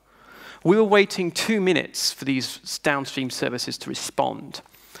wrong. We were waiting 2 minutes for these downstream services to respond.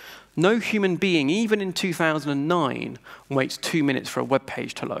 No human being, even in 2009, waits 2 minutes for a web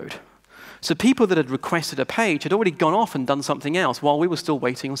page to load. So people that had requested a page had already gone off and done something else while we were still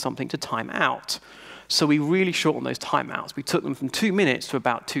waiting on something to time out. So we really shortened those timeouts. We took them from 2 minutes to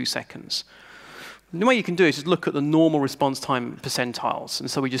about 2 seconds. And the way you can do it is just look at the normal response time percentiles.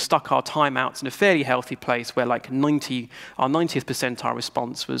 And so we just stuck our timeouts in a fairly healthy place where like our 90th percentile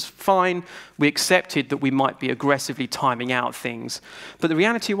response was fine. We accepted that we might be aggressively timing out things. But the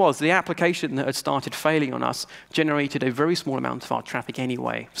reality was the application that had started failing on us generated a very small amount of our traffic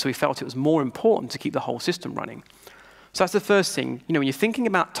anyway. So we felt it was more important to keep the whole system running. So that's the first thing. When you're thinking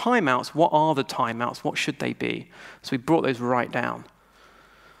about timeouts, what are the timeouts? What should they be? So we brought those right down.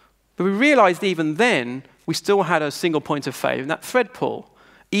 But we realized even then, we still had a single point of failure in that thread pool.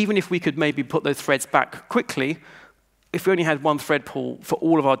 Even if we could maybe put those threads back quickly, if we only had one thread pool for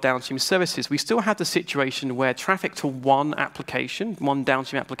all of our downstream services, we still had the situation where traffic to one application, one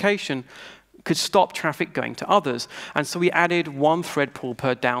downstream application, could stop traffic going to others. And so we added one thread pool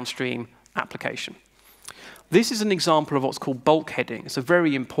per downstream application. This is an example of what's called bulkheading. It's a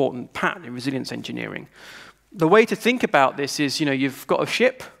very important pattern in resilience engineering. The way to think about this is, you've got a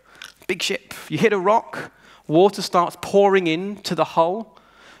ship, big ship. You hit a rock, water starts pouring into the hull.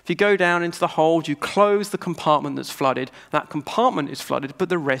 If you go down into the hold, you close the compartment that's flooded. That compartment is flooded, but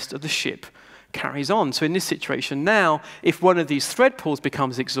the rest of the ship carries on. So in this situation now, if one of these thread pools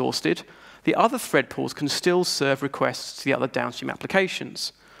becomes exhausted, the other thread pools can still serve requests to the other downstream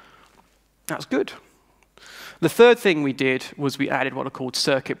applications. That's good. The third thing we did was we added what are called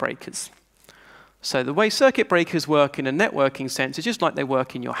circuit breakers. So the way circuit breakers work in a networking sense is just like they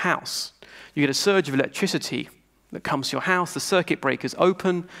work in your house. You get a surge of electricity that comes to your house, the circuit breakers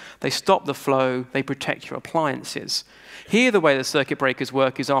open, they stop the flow, they protect your appliances. Here, the way the circuit breakers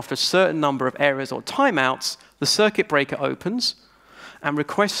work is after a certain number of errors or timeouts, the circuit breaker opens, and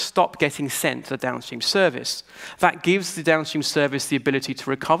requests stop getting sent to the downstream service. That gives the downstream service the ability to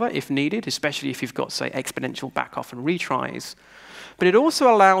recover if needed, especially if you've got, say, exponential backoff and retries. But it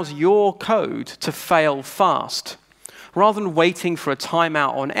also allows your code to fail fast. Rather than waiting for a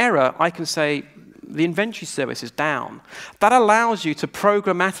timeout or an error, I can say, the inventory service is down. That allows you to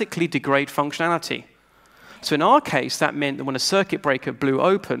programmatically degrade functionality. So in our case, that meant that when a circuit breaker blew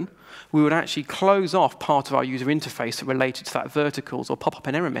open, we would actually close off part of our user interface that related to that verticals or pop up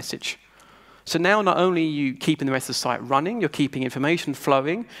an error message. So now not only are you keeping the rest of the site running, you're keeping information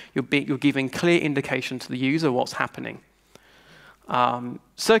flowing, you're giving clear indication to the user what's happening.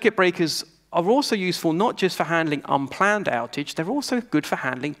 Circuit breakers are also useful not just for handling unplanned outage, they're also good for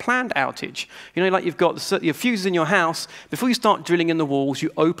handling planned outage. Like you've got your fuses in your house, before you start drilling in the walls,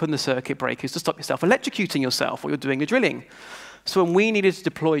 you open the circuit breakers to stop yourself electrocuting yourself while you're doing your drilling. So when we needed to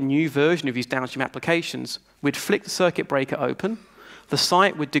deploy a new version of these downstream applications, we'd flick the circuit breaker open, the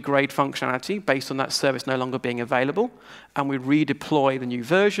site would degrade functionality based on that service no longer being available, and we'd redeploy the new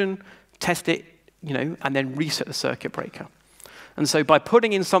version, test it, and then reset the circuit breaker. And so by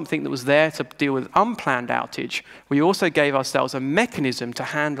putting in something that was there to deal with unplanned outage, we also gave ourselves a mechanism to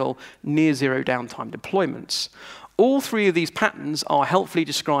handle near zero downtime deployments. All three of these patterns are helpfully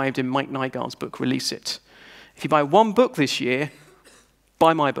described in Mike Nygaard's book, Release It. If you buy one book this year,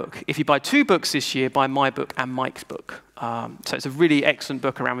 buy my book. If you buy 2 books this year, buy my book and Mike's book. So it's a really excellent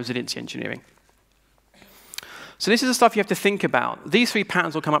book around resiliency engineering. So this is the stuff you have to think about. These 3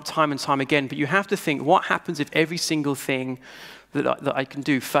 patterns will come up time and time again, but you have to think, what happens if every single thing that I can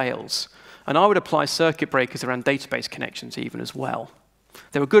do fails? And I would apply circuit breakers around database connections even as well.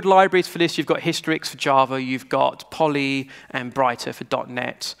 There are good libraries for this. You've got Hystrix for Java. You've got Poly and Brighter for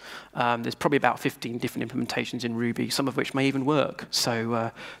 .NET. There's probably about 15 different implementations in Ruby, some of which may even work.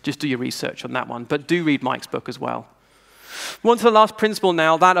 So just do your research on that one. But do read Mike's book as well. On to the last principle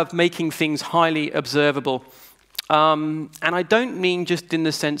now, that of making things highly observable. And I don't mean just in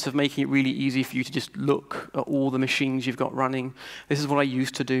the sense of making it really easy for you to just look at all the machines you've got running. This is what I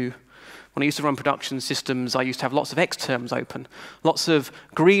used to do. When I used to run production systems, I used to have lots of X terms open, lots of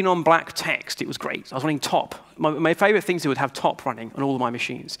green on black text. It was great. I was running top. My favorite things would have top running on all of my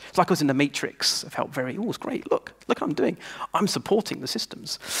machines. It's like I was in the Matrix. It felt very, oh, it's great. Look what I'm doing. I'm supporting the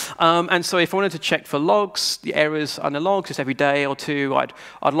systems. And so if I wanted to check for logs, the errors on the logs, just every day or two,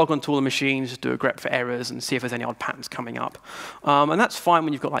 I'd log onto all the machines, just do a grep for errors and see if there's any odd patterns coming up. And that's fine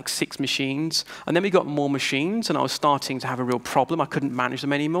when you've got like 6 machines. And then we got more machines, and I was starting to have a real problem. I couldn't manage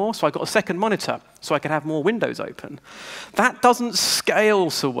them anymore, so I got a second monitor so I could have more windows open. That doesn't scale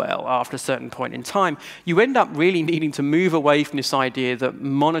so well after a certain point in time. You end up really needing to move away from this idea that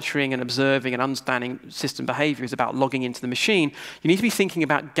monitoring and observing and understanding system behavior is about logging into the machine. You need to be thinking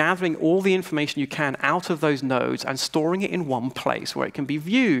about gathering all the information you can out of those nodes and storing it in one place where it can be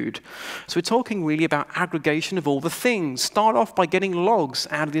viewed. So we're talking really about aggregation of all the things. Start off by getting logs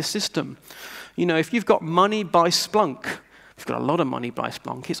out of this system. If you've got money by Splunk, you've got a lot of money by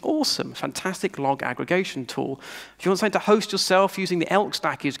Splunk. It's awesome, fantastic log aggregation tool. If you want something to host yourself, using the Elk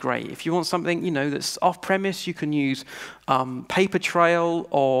stack is great. If you want something, that's off-premise, you can use Papertrail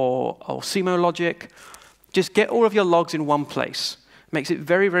or Sumo Logic. Just get all of your logs in one place. Makes it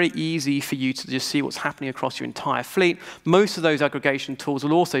very, very easy for you to just see what's happening across your entire fleet. Most of those aggregation tools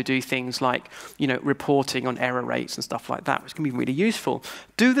will also do things like, reporting on error rates and stuff like that, which can be really useful.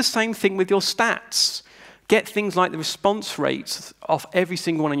 Do the same thing with your stats. Get things like the response rates of every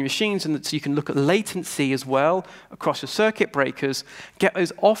single one of your machines, and so you can look at latency as well across your circuit breakers. Get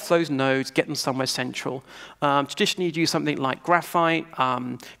those off those nodes, get them somewhere central. Traditionally, you do something like graphite.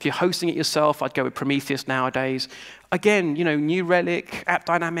 If you're hosting it yourself, I'd go with Prometheus nowadays. Again, New Relic, App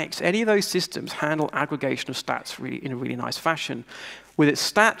Dynamics, any of those systems handle aggregation of stats in a really nice fashion. With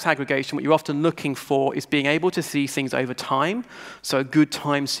its stats aggregation, what you're often looking for is being able to see things over time, so a good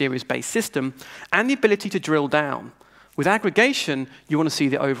time series-based system, and the ability to drill down. With aggregation, you want to see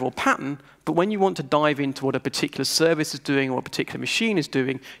the overall pattern, but when you want to dive into what a particular service is doing or a particular machine is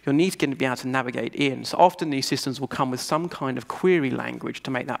doing, you'll need to be able to navigate in. So often these systems will come with some kind of query language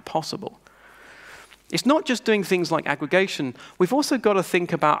to make that possible. It's not just doing things like aggregation. We've also got to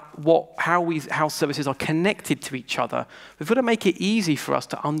think about how services are connected to each other. We've got to make it easy for us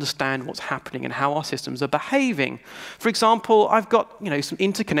to understand what's happening and how our systems are behaving. For example, I've got some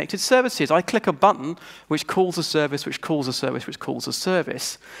interconnected services. I click a button which calls a service, which calls a service, which calls a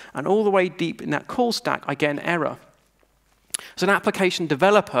service. And all the way deep in that call stack, I get an error. As an application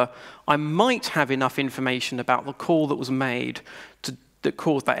developer, I might have enough information about the call that was made that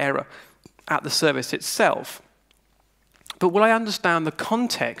caused that error at the service itself. But will I understand the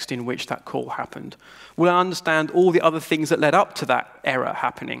context in which that call happened? Will I understand all the other things that led up to that error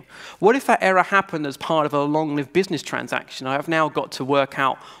happening? What if that error happened as part of a long-lived business transaction? I've now got to work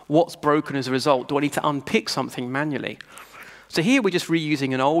out what's broken as a result. Do I need to unpick something manually? So here we're just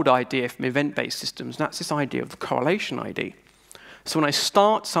reusing an old idea from event-based systems, and that's this idea of the correlation ID. So when I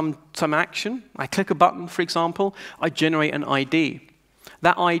start some action, I click a button, for example, I generate an ID.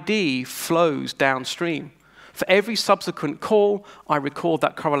 That ID flows downstream. For every subsequent call, I record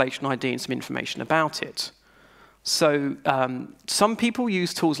that correlation ID and some information about it. So some people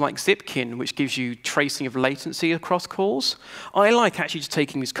use tools like Zipkin, which gives you tracing of latency across calls. I like actually just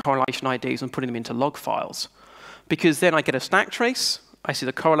taking these correlation IDs and putting them into log files, because then I get a stack trace, I see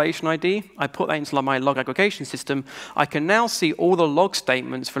the correlation ID, I put that into my log aggregation system. I can now see all the log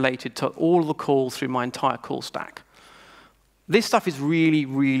statements related to all the calls through my entire call stack. This stuff is really,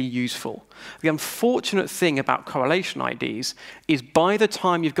 really useful. The unfortunate thing about correlation IDs is by the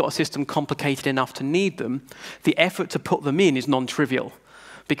time you've got a system complicated enough to need them, the effort to put them in is non-trivial,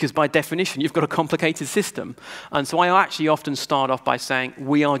 because by definition, you've got a complicated system. And so I actually often start off by saying,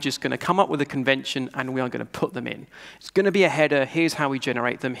 we are just going to come up with a convention, and we are going to put them in. It's going to be a header. Here's how we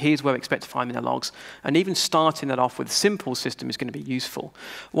generate them. Here's where we expect to find them in the logs. And even starting that off with a simple system is going to be useful.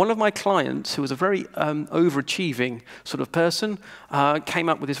 One of my clients, who was a very overachieving sort of person, came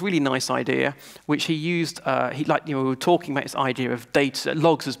up with this really nice idea, which he used. We were talking about this idea of data,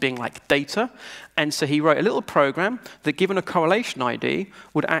 logs as being like data. And so he wrote a little program that, given a correlation ID,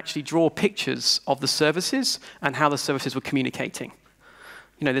 would actually draw pictures of the services and how the services were communicating.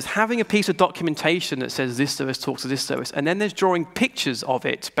 There's having a piece of documentation that says this service talks to this service, and then there's drawing pictures of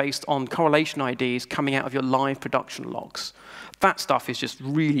it based on correlation IDs coming out of your live production logs. That stuff is just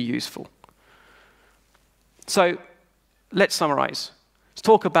really useful. So let's summarize. Let's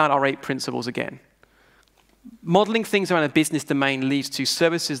talk about our 8 principles again. Modeling things around a business domain leads to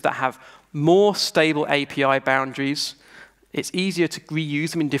services that have more stable API boundaries. It's easier to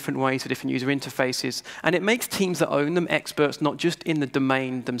reuse them in different ways for different user interfaces. And it makes teams that own them experts not just in the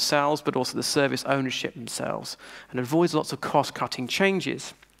domain themselves, but also the service ownership themselves, and avoids lots of cost-cutting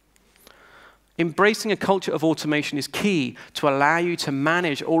changes. Embracing a culture of automation is key to allow you to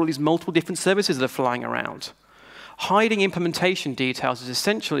manage all of these multiple different services that are flying around. Hiding implementation details is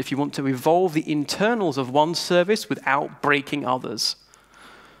essential if you want to evolve the internals of one service without breaking others.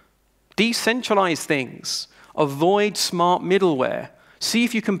 Decentralize things. Avoid smart middleware. See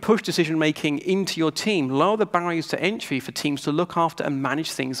if you can push decision-making into your team. Lower the barriers to entry for teams to look after and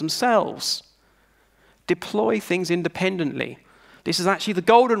manage things themselves. Deploy things independently. This is actually the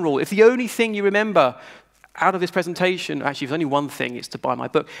golden rule. If the only thing you remember out of this presentation, actually, if there's only one thing, it's to buy my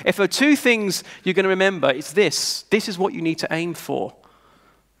book. If there are 2 things you're going to remember, it's this. This is what you need to aim for.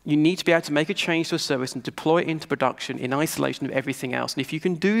 You need to be able to make a change to a service and deploy it into production in isolation of everything else. And if you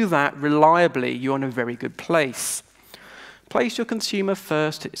can do that reliably, you're in a very good place. Place your consumer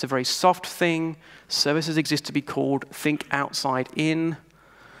first. It's a very soft thing. Services exist to be called. Think outside in.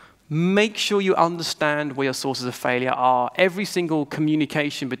 Make sure you understand where your sources of failure are. Every single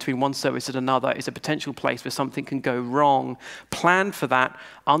communication between one service and another is a potential place where something can go wrong. Plan for that,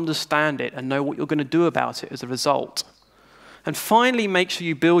 understand it, and know what you're going to do about it as a result. And finally, make sure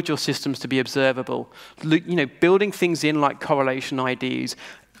you build your systems to be observable. Building things in like correlation IDs,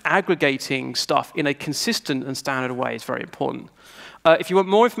 aggregating stuff in a consistent and standard way is very important. If you want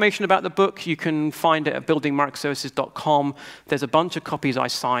more information about the book, you can find it at buildingmicroservices.com. There's a bunch of copies I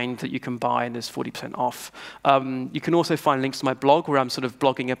signed that you can buy, and there's 40% off. You can also find links to my blog, where I'm sort of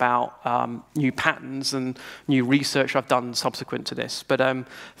blogging about new patterns and new research I've done subsequent to this. But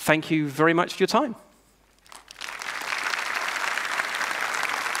thank you very much for your time.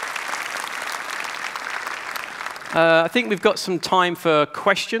 I think we've got some time for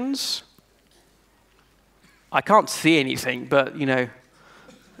questions. I can't see anything, but, you know,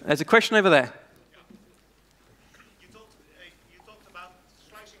 there's a question over there. You talked about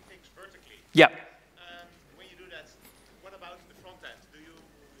slicing things vertically. Yeah. When you do that, what about the front end? Do you,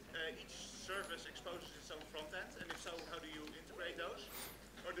 each service exposes its own front end, and if so, how do you integrate those?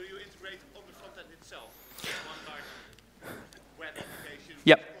 Or do you integrate on the front end itself? One like web application.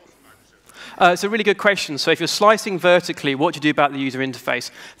 Yep. It's a really good question. So if you're slicing vertically, what do you do about the user interface?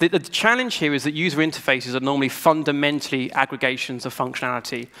 The challenge here is that user interfaces are normally fundamentally aggregations of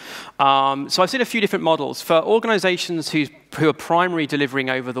functionality. So I've seen a few different models. For organizations who are primarily delivering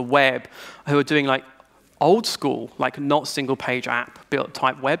over the web, who are doing like old school, like not single page app built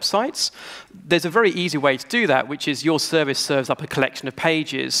type websites, there's a very easy way to do that, which is your service serves up a collection of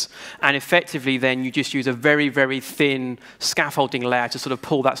pages, and effectively then you just use a very, very thin scaffolding layer to sort of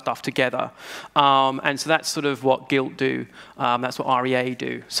pull that stuff together. And so that's sort of what Guilt do. That's what REA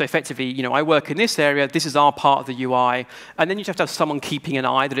do. So effectively, you know, I work in this area, this is our part of the UI, and then you just have to have someone keeping an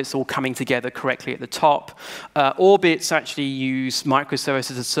eye that it's all coming together correctly at the top. Orbits actually use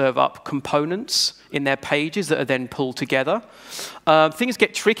microservices to serve up components in their pages that are then pulled together. Things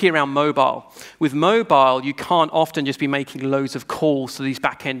get tricky around mobile. With mobile, you can't often just be making loads of calls to these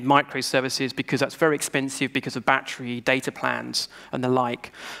back-end microservices because that's very expensive because of battery, data plans, and the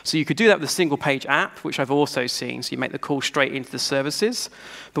like. So you could do that with a single-page app, which I've also seen. So you make the call straight into the services.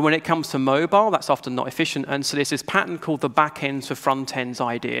 But when it comes to mobile, that's often not efficient. And so there's this pattern called the back-ends for front-ends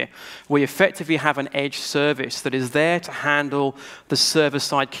idea, where you effectively have an edge service that is there to handle the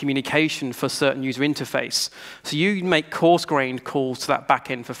server-side communication for certain user interface. So you make coarse-grained calls to that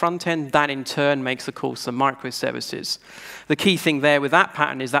back-end for front-end. That, in turn, makes the calls to microservices. The key thing there with that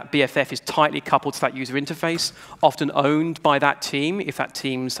pattern is that BFF is tightly coupled to that user interface, often owned by that team, if that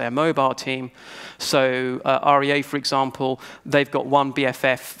team's, say, a mobile team. So REA, for example, they've got one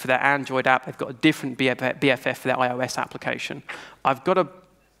BFF for their Android app. They've got a different BFF for their iOS application. I've got a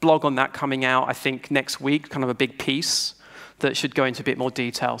blog on that coming out, I think, next week, kind of a big piece that should go into a bit more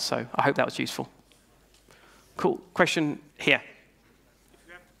detail. So I hope that was useful. Cool. Question here. If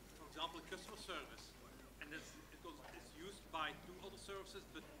you have, for example, a customer service, and it's used by two other services,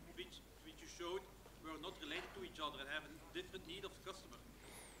 but which you showed were not related to each other and have a different need of the customer,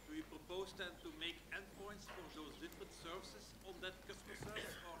 do you propose then to make endpoints for those different services on that customer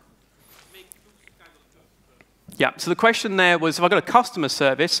service, or make two kind of services? Yeah, so the question there was, if I've got a customer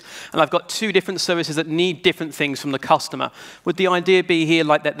service, and I've got two different services that need different things from the customer, would the idea be here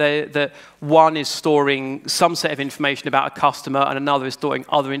like that one is storing some set of information about a customer and another is storing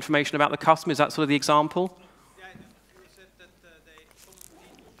other information about the customer? Is that sort of the example? Yeah, you said that some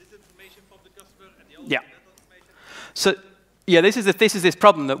need this information from the customer and the other Yeah. that information. So yeah, this is this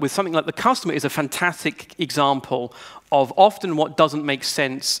problem that with something like the customer is a fantastic example of often what doesn't make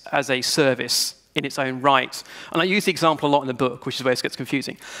sense as a service in its own right. And I use the example a lot in the book, which is where it gets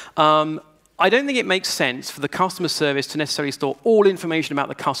confusing. I don't think it makes sense for the customer service to necessarily store all information about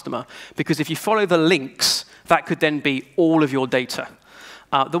the customer, because if you follow the links, that could then be all of your data.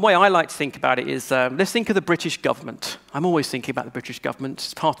 The way I like to think about it is, let's think of the British government. I'm always thinking about the British government.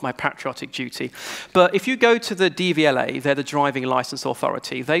 It's part of my patriotic duty. But if you go to the DVLA, they're the Driving License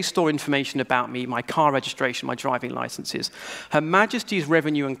Authority. They store information about me, my car registration, my driving licenses. Her Majesty's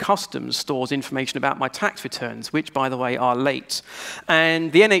Revenue and Customs stores information about my tax returns, which, by the way, are late.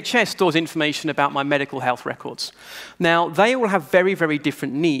 And the NHS stores information about my medical health records. Now, they all have very, very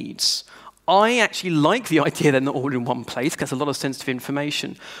different needs. I actually like the idea they're not all in one place, because there's a lot of sensitive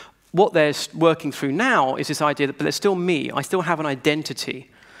information. What they're working through now is this idea that, but there's still me. I still have an identity.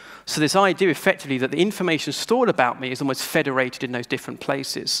 So this idea, effectively, that the information stored about me is almost federated in those different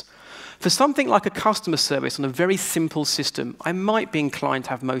places. For something like a customer service on a very simple system, I might be inclined to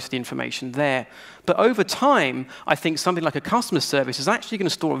have most of the information there. But over time, I think something like a customer service is actually going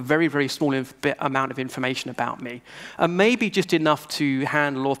to store a very, very small amount of information about me. And maybe just enough to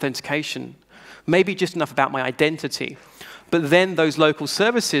handle authentication. Maybe just enough about my identity. But then those local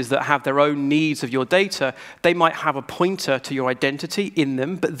services that have their own needs of your data, they might have a pointer to your identity in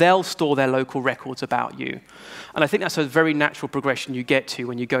them, but they'll store their local records about you. And I think that's a very natural progression you get to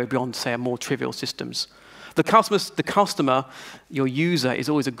when you go beyond, say, more trivial systems. The customer, your user, is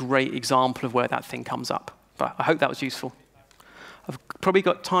always a great example of where that thing comes up. But I hope that was useful. I've probably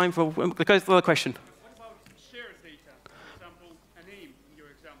got time for, goes the other question. What about shared data? For example, a name in your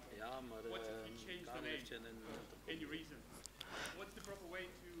example. What if you change the name? Any reason? What's the proper way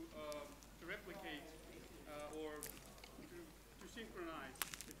to replicate or to synchronize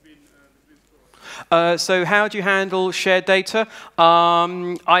between stores? So how do you handle shared data?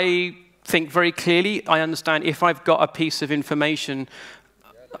 I think very clearly. I understand if I've got a piece of information,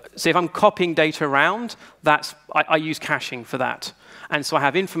 so if I'm copying data around, I use caching for that. And so I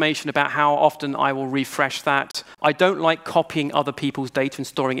have information about how often I will refresh that. I don't like copying other people's data and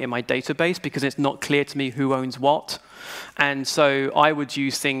storing it in my database because it's not clear to me who owns what. And so I would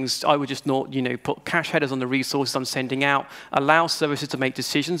use things, I would just not, put cache headers on the resources I'm sending out, allow services to make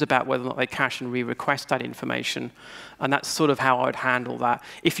decisions about whether or not they cache and re-request that information. And that's sort of how I would handle that.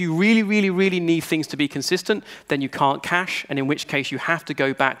 If you really, really, really need things to be consistent, then you can't cache, and in which case you have to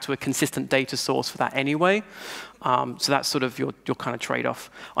go back to a consistent data source for that anyway. So that's sort of your kind of trade-off.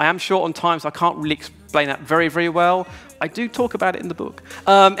 I am short on time, so I can't really explain that very, very well. I do talk about it in the book.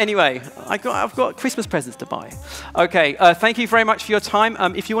 Anyway, I've got Christmas presents to buy. OK, thank you very much for your time.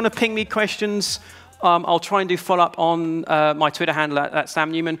 If you want to ping me questions, I'll try and do follow-up on my Twitter handle at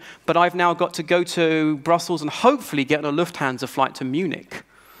Sam Newman. But I've now got to go to Brussels and hopefully get on a Lufthansa flight to Munich.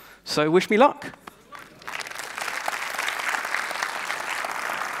 So wish me luck.